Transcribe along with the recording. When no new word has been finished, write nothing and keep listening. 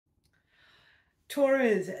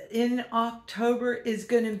Taurus in October is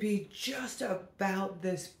going to be just about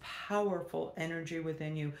this powerful energy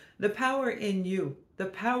within you. The power in you, the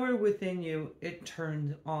power within you, it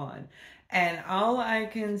turns on. And all I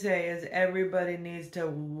can say is everybody needs to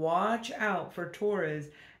watch out for Taurus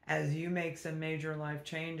as you make some major life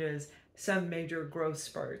changes, some major growth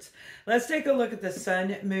spurts. Let's take a look at the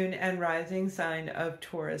sun, moon, and rising sign of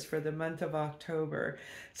Taurus for the month of October.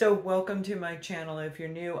 So welcome to my channel. If you're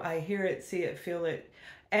new, I hear it, see it, feel it,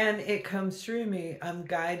 and it comes through me. I'm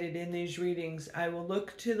guided in these readings. I will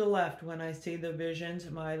look to the left when I see the visions,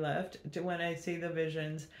 my left to when I see the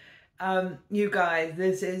visions. You guys,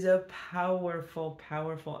 this is a powerful,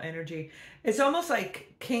 powerful energy. It's almost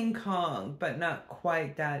like King Kong, but not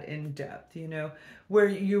quite that in depth, you know, where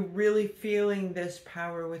you're really feeling this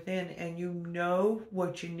power within and you know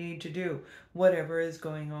what you need to do, whatever is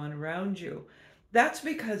going on around you. That's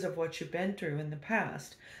because of what you've been through in the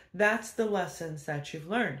past. That's the lessons that you've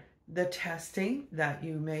learned. The testing that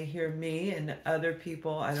you may hear me and other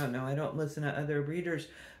people, I don't know, I don't listen to other readers,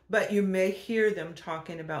 but you may hear them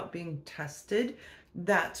talking about being tested.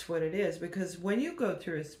 That's what it is. Because when you go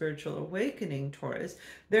through a spiritual awakening, Taurus,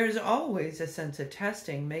 there's always a sense of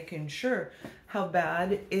testing, making sure how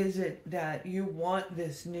bad is it that you want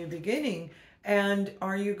this new beginning, and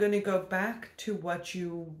are you going to go back to what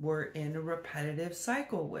you were in a repetitive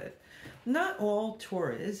cycle with? Not all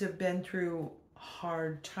Taurus have been through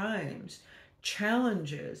hard times,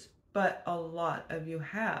 challenges, but a lot of you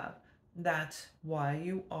have. That's why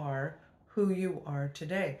you are who you are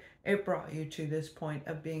today. It brought you to this point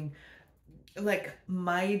of being like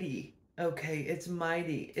mighty. Okay, it's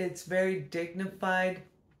mighty. It's very dignified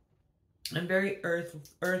and very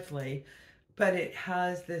earthly, but it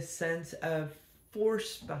has this sense of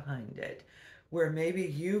force behind it, where maybe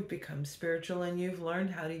you've become spiritual and you've learned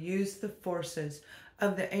how to use the forces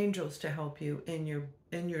of the angels to help you in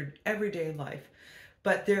your everyday life.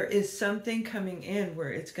 But there is something coming in where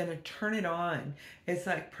it's going to turn it on. It's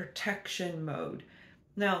like protection mode.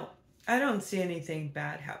 Now, I don't see anything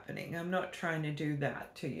bad happening. I'm not trying to do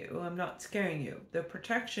that to you. I'm not scaring you. The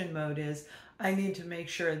protection mode is, I need to make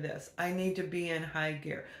sure of this. I need to be in high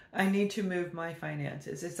gear. I need to move my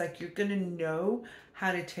finances. It's like you're going to know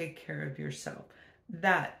how to take care of yourself.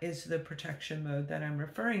 That is the protection mode that I'm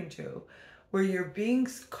referring to, where you're being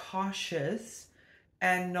cautious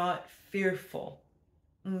and not fearful.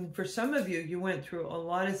 For some of you, you went through a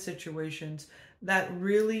lot of situations that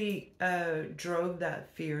really drove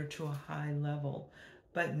that fear to a high level,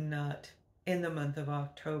 but not in the month of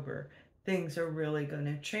October. Things are really going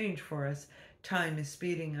to change for us. Time is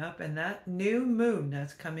speeding up, and that new moon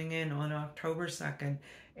that's coming in on October 2nd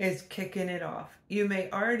is kicking it off. You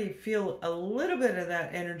may already feel a little bit of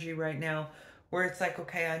that energy right now, where it's like,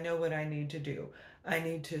 okay, I know what I need to do. I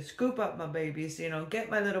need to scoop up my babies, you know,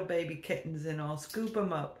 get my little baby kittens and I'll scoop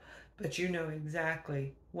them up. But you know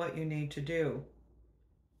exactly what you need to do.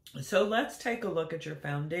 So let's take a look at your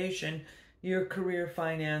foundation, your career,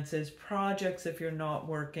 finances, projects if you're not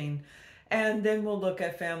working. And then we'll look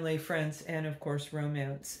at family, friends, and of course,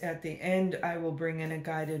 romance. At the end, I will bring in a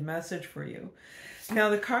guided message for you.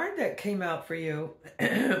 Now, the card that came out for you,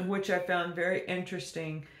 which I found very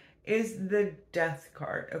interesting, is the Death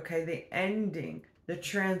card, okay? The ending, the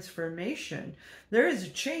transformation. There is a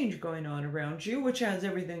change going on around you, which has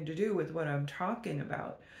everything to do with what I'm talking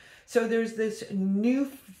about. So there's this new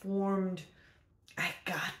formed, I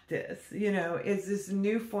got this, you know, it's this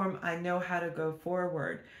new form, I know how to go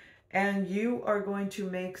forward. And you are going to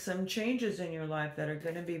make some changes in your life that are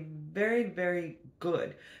going to be very, very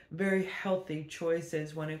good, very healthy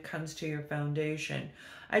choices when it comes to your foundation.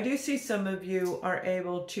 I do see some of you are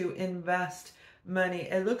able to invest money.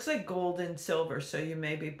 It looks like gold and silver. So you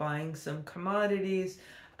may be buying some commodities.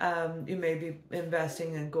 You may be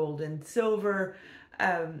investing in gold and silver.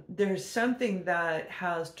 There's something that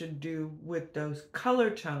has to do with those color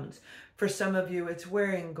tones. For some of you, it's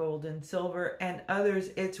wearing gold and silver, and others,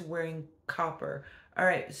 it's wearing copper. All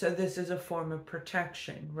right, so this is a form of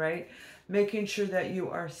protection, right? Making sure that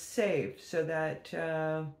you are safe so that,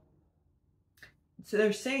 so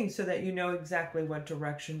they're saying so that you know exactly what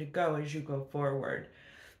direction to go as you go forward.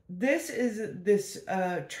 This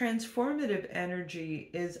transformative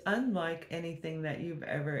energy is unlike anything that you've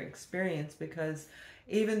ever experienced, because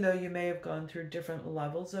even though you may have gone through different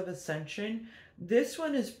levels of ascension, this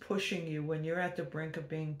one is pushing you when you're at the brink of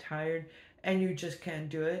being tired and you just can't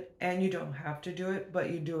do it, and you don't have to do it, but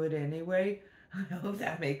you do it anyway. I hope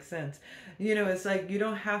that makes sense. You know, it's like you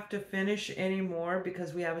don't have to finish anymore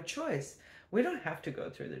because we have a choice. We don't have to go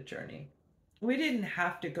through the journey. We didn't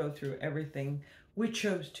have to go through everything We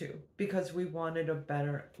chose to because we wanted a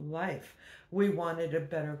better life. We wanted a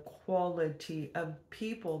better quality of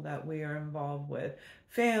people that we are involved with,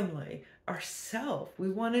 family, ourself. We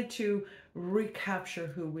wanted to recapture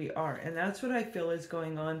who we are. And that's what I feel is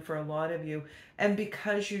going on for a lot of you. And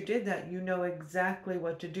because you did that, you know exactly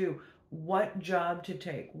what to do, what job to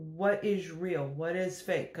take, what is real, what is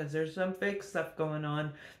fake, because there's some fake stuff going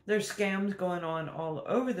on. There's scams going on all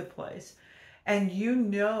over the place. And you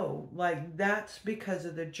know, like, that's because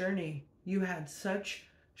of the journey. You had such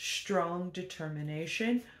strong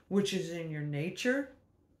determination, which is in your nature.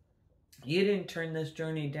 You didn't turn this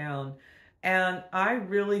journey down. And I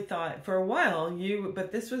really thought for a while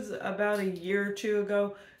but this was about a year or two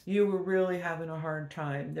ago, you were really having a hard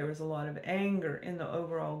time. There was a lot of anger in the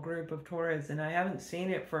overall group of Taurus, and I haven't seen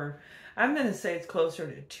it for, I'm going to say it's closer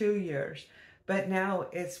to 2 years. But now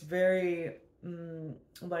it's very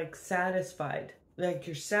like satisfied, like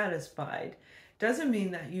you're satisfied. Doesn't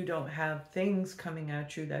mean that you don't have things coming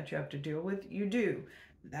at you that you have to deal with. You do.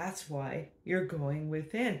 That's why you're going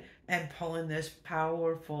within and pulling this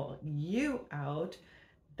powerful you out.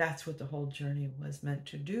 That's what the whole journey was meant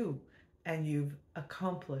to do. And you've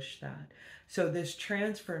accomplished that. So this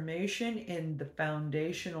transformation in the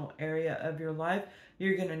foundational area of your life,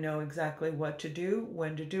 you're going to know exactly what to do,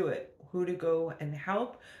 when to do it, who to go and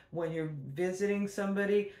help. When you're visiting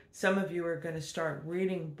somebody, some of you are going to start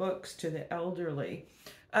reading books to the elderly.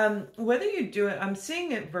 Whether you do it, I'm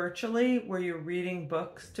seeing it virtually where you're reading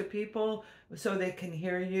books to people so they can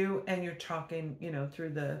hear you and you're talking, you know,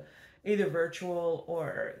 through the either virtual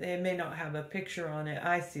or they may not have a picture on it.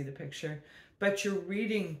 I see the picture, but you're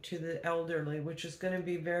reading to the elderly, which is going to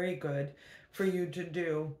be very good for you to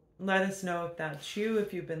do. Let us know if that's you.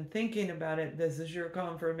 If you've been thinking about it, this is your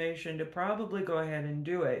confirmation to probably go ahead and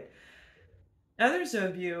do it. Others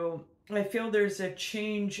of you, I feel there's a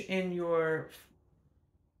change in your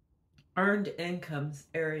earned incomes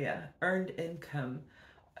area, earned income.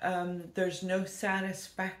 There's no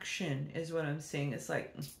satisfaction is what I'm seeing. It's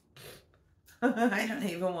like, I don't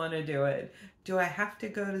even want to do it. Do I have to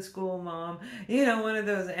go to school, Mom? You know, one of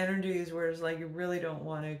those energies where it's like you really don't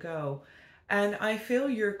want to go. And I feel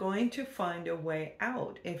you're going to find a way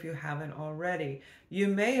out if you haven't already. You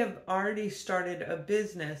may have already started a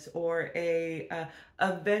business or a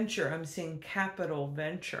venture. I'm seeing capital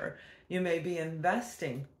venture. You may be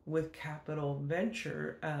investing with capital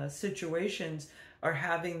venture situations or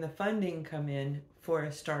having the funding come in for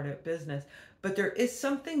a startup business. But there is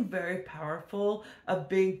something very powerful, a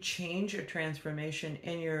big change, a transformation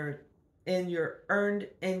in your earned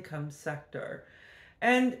income sector.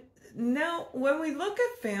 And now, when we look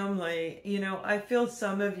at family, you know, I feel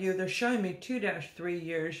some of you, they're showing me 2-3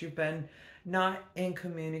 years you've been not in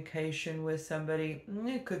communication with somebody.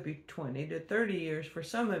 It could be 20 to 30 years for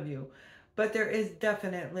some of you. But there is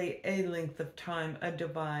definitely a length of time, a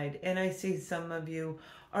divide. And I see some of you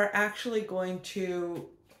are actually going to,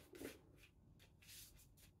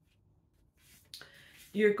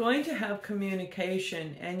 you're going to have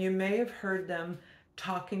communication, and you may have heard them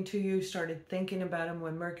talking to you, started thinking about them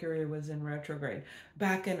when Mercury was in retrograde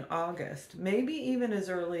back in August, maybe even as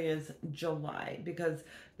early as July, because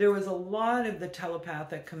there was a lot of the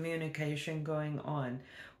telepathic communication going on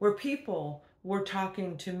where people were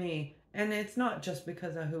talking to me. And it's not just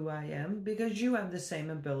because of who I am, because you have the same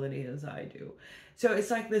ability as I do. So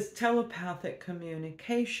it's like this telepathic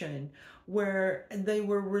communication where they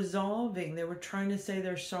were resolving. They were trying to say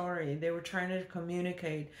they're sorry. They were trying to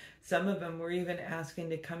communicate. Some of them were even asking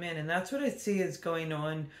to come in. And that's what I see is going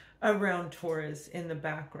on around Taurus in the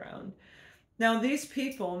background. Now, these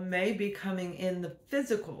people may be coming in the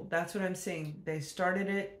physical. That's what I'm seeing. They started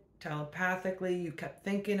it telepathically. You kept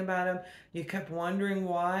thinking about them. You kept wondering,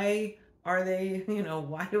 why are they, you know,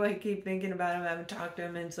 why do I keep thinking about them? I haven't talked to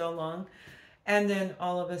them in so long. And then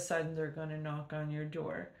all of a sudden they're going to knock on your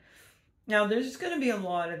door. Now, there's going to be a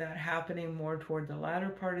lot of that happening more toward the latter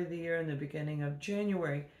part of the year and the beginning of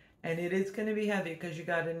January. And it is going to be heavy because you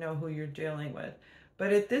got to know who you're dealing with.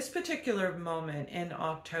 But at this particular moment in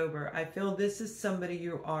October, I feel this is somebody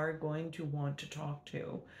you are going to want to talk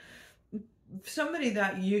to. Somebody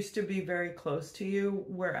that used to be very close to you,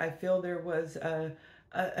 where I feel there was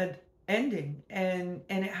an ending and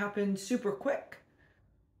it happened super quick.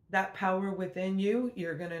 That power within you,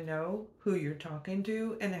 you're going to know who you're talking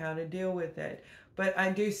to and how to deal with it. But I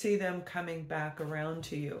do see them coming back around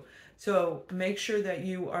to you. So make sure that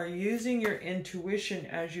you are using your intuition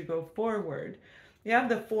as you go forward. You have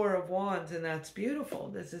the Four of Wands, and that's beautiful.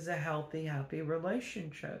 This is a healthy, happy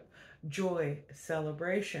relationship. Joy,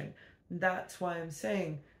 celebration. That's why I'm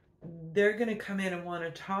saying they're going to come in and want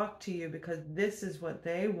to talk to you because this is what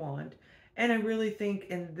they want. And I really think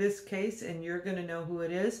in this case, and you're going to know who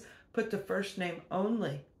it is, put the first name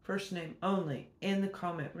only in the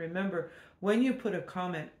comment. Remember, when you put a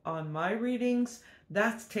comment on my readings,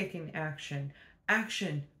 that's taking action.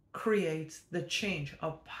 Action creates the change,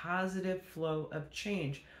 a positive flow of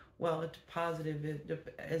change. Well, it's positive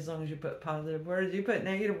as long as you put positive words. You put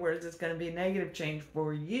negative words, it's going to be negative change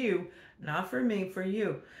for you, not for me, for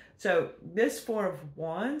you. So this Four of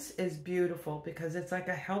Wands is beautiful because it's like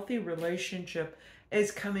a healthy relationship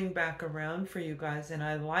is coming back around for you guys, and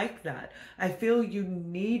I like that. I feel you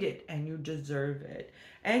need it and you deserve it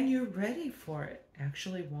and you're ready for it,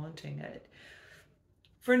 actually wanting it.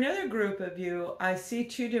 For another group of you, I see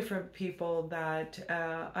two different people that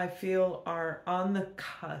I feel are on the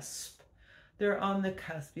cusp. They're on the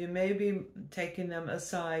cusp. You may be taking them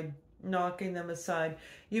aside, knocking them aside.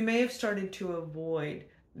 You may have started to avoid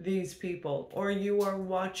these people, or you are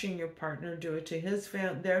watching your partner do it to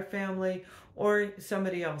their family, or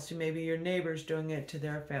somebody else, maybe your neighbor's doing it to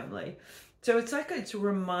their family. So it's like it's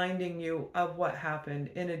reminding you of what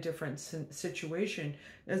happened in a different situation.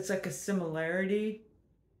 It's like a similarity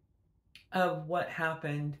of what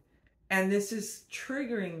happened, and this is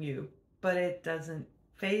triggering you, but it doesn't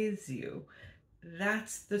phase you.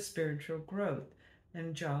 That's the spiritual growth,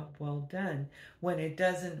 and job well done. When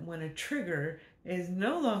a trigger is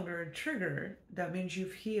no longer a trigger, that means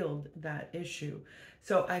you've healed that issue.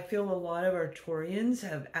 So I feel a lot of our Taurians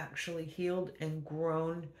have actually healed and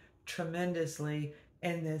grown tremendously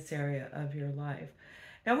in this area of your life.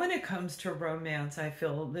 Now, when it comes to romance, I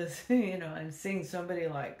feel this, I'm seeing somebody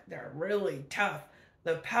like they're really tough,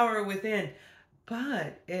 the power within,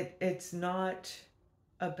 but it's not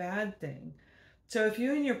a bad thing. So if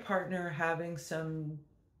you and your partner are having some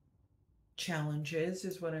challenges,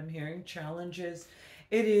 is what I'm hearing, challenges,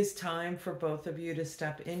 it is time for both of you to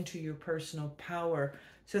step into your personal power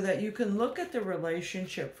so that you can look at the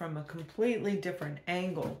relationship from a completely different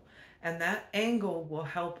angle. And that angle will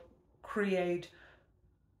help create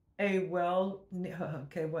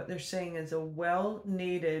what they're saying is a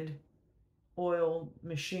well-needed oil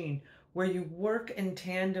machine where you work in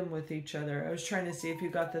tandem with each other. I was trying to see if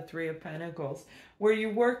you got the Three of Pentacles, where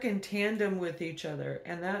you work in tandem with each other,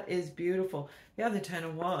 and that is beautiful. You have the Ten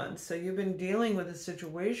of Wands, so you've been dealing with a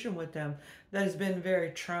situation with them that has been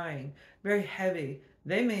very trying, very heavy.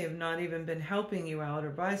 They may have not even been helping you out,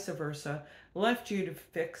 or vice versa, left you to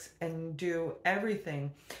fix and do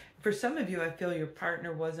everything. For some of you, I feel your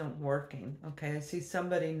partner wasn't working, okay? I see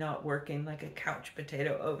somebody not working, like a couch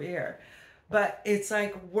potato over here. But it's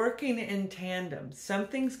like working in tandem.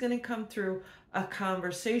 Something's going to come through a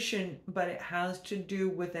conversation, but it has to do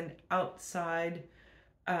with an outside,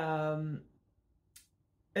 it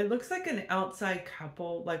looks like an outside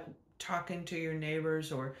couple, like talking to your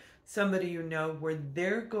neighbors or somebody you know, where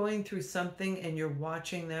they're going through something and you're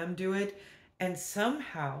watching them do it. And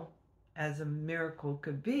somehow, as a miracle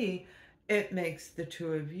could be, it makes the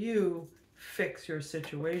two of you fix your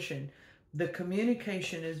situation. The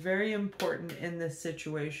communication is very important in this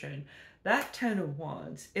situation. That Ten of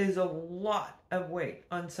Wands is a lot of weight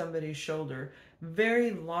on somebody's shoulder.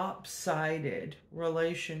 Very lopsided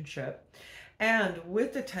relationship. And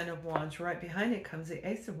with the Ten of Wands, right behind it comes the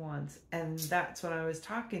Ace of Wands. And that's what I was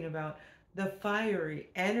talking about. The fiery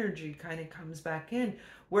energy kind of comes back in,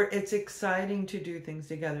 where it's exciting to do things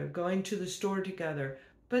together, going to the store together,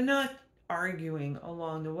 but not arguing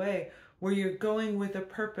along the way, where you're going with a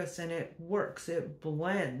purpose and it works, it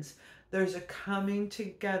blends. There's a coming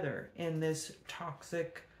together in this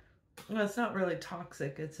toxic, well, it's not really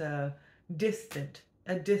toxic, it's a distant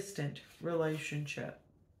relationship.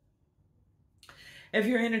 If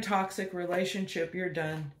you're in a toxic relationship, you're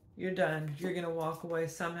done. You're done. You're going to walk away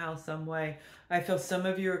somehow, some way. I feel some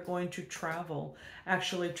of you are going to travel,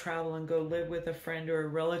 actually travel and go live with a friend or a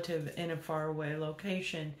relative in a faraway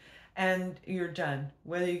location, and you're done.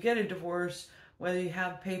 Whether you get a divorce, whether you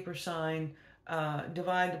have paper sign,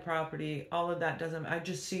 divide the property, all of that doesn't, I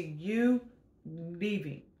just see you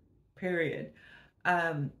leaving, period.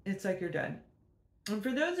 It's like you're done. And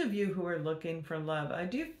for those of you who are looking for love, I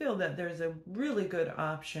do feel that there's a really good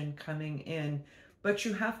option coming in, but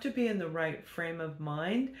you have to be in the right frame of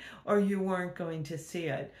mind or you weren't going to see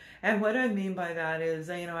it. And what I mean by that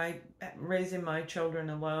is, I raising my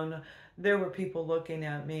children alone, there were people looking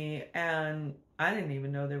at me and I didn't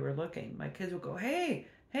even know they were looking. My kids would go, hey,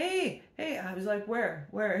 hey, hey. I was like, where?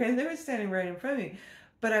 And they were standing right in front of me.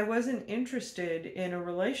 But I wasn't interested in a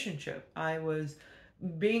relationship.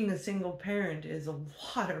 Being a single parent is a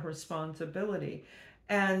lot of responsibility.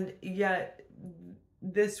 And yet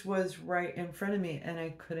this was right in front of me and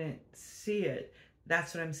I couldn't see it.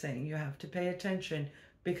 That's what I'm saying. You have to pay attention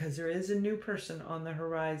because there is a new person on the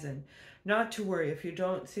horizon. Not to worry if you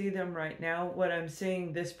don't see them right now. What I'm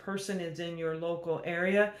saying, this person is in your local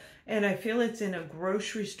area, and I feel it's in a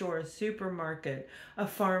grocery store, a supermarket, a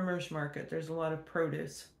farmer's market. There's a lot of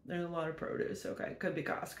produce. There's a lot of produce. Okay, could be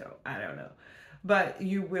Costco. I don't know. But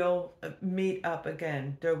you will meet up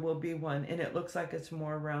again. There will be one, and it looks like it's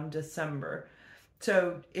more around December.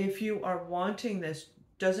 So if you are wanting this,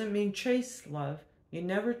 doesn't mean chase love. You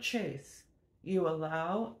never chase. You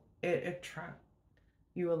allow it attract.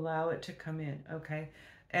 You allow it to come in, okay?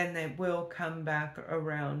 And it will come back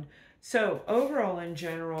around. So overall, in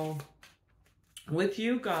general, with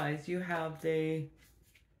you guys, you have the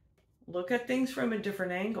look at things from a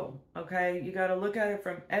different angle, okay? You got to look at it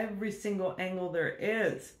from every single angle there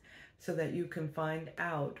is so that you can find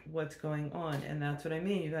out what's going on. And that's what I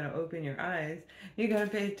mean. You got to open your eyes. You got to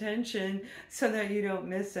pay attention so that you don't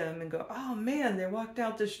miss them and go, oh man, they walked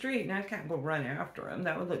out the street and I can't go run after them.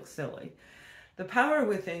 That would look silly. The power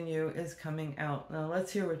within you is coming out. Now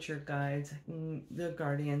let's hear what your guides, the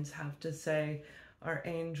guardians, have to say, our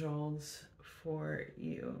angels, for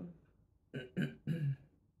you.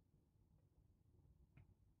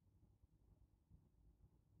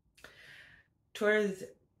 Taurus,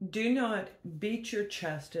 do not beat your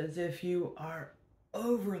chest as if you are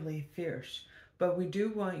overly fierce, but we do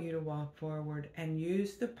want you to walk forward and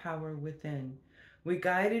use the power within. We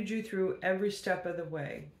guided you through every step of the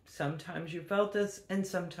way. Sometimes you felt us and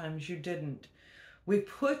sometimes you didn't. We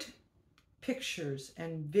put pictures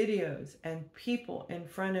and videos and people in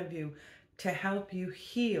front of you to help you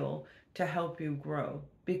heal, to help you grow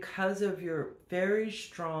because of your very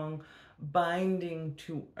strong binding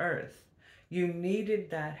to earth. You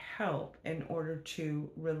needed that help in order to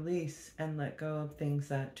release and let go of things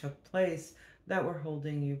that took place that were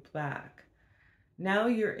holding you back. Now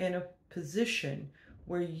you're in a position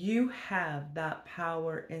where you have that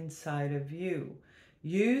power inside of you.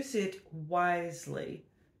 Use it wisely,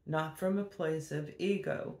 not from a place of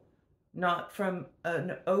ego, not from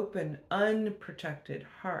an open, unprotected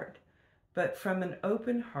heart, but from an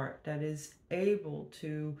open heart that is able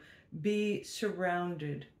to be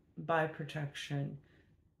surrounded by protection.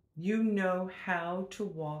 You know how to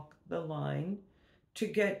walk the line to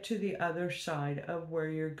get to the other side of where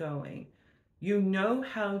you're going. You know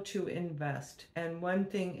how to invest. And one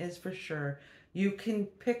thing is for sure, you can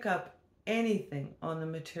pick up anything on the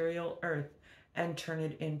material earth and turn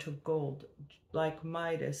it into gold, like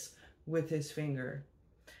Midas with his finger.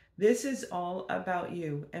 This is all about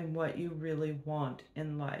you and what you really want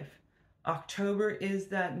in life. October is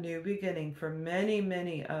that new beginning for many,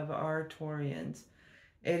 many of our Taurians.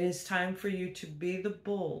 It is time for you to be the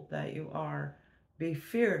bull that you are. Be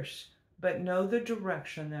fierce, but know the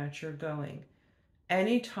direction that you're going.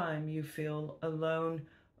 Anytime you feel alone,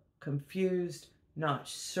 confused, not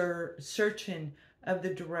certain of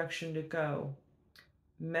the direction to go,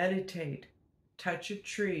 meditate, touch a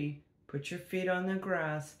tree, put your feet on the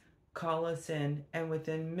grass, call us in, and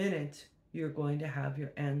within minutes, you're going to have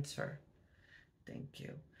your answer. Thank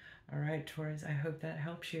you. All right, Taurus, I hope that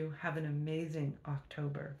helps you. Have an amazing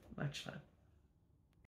October. Much love.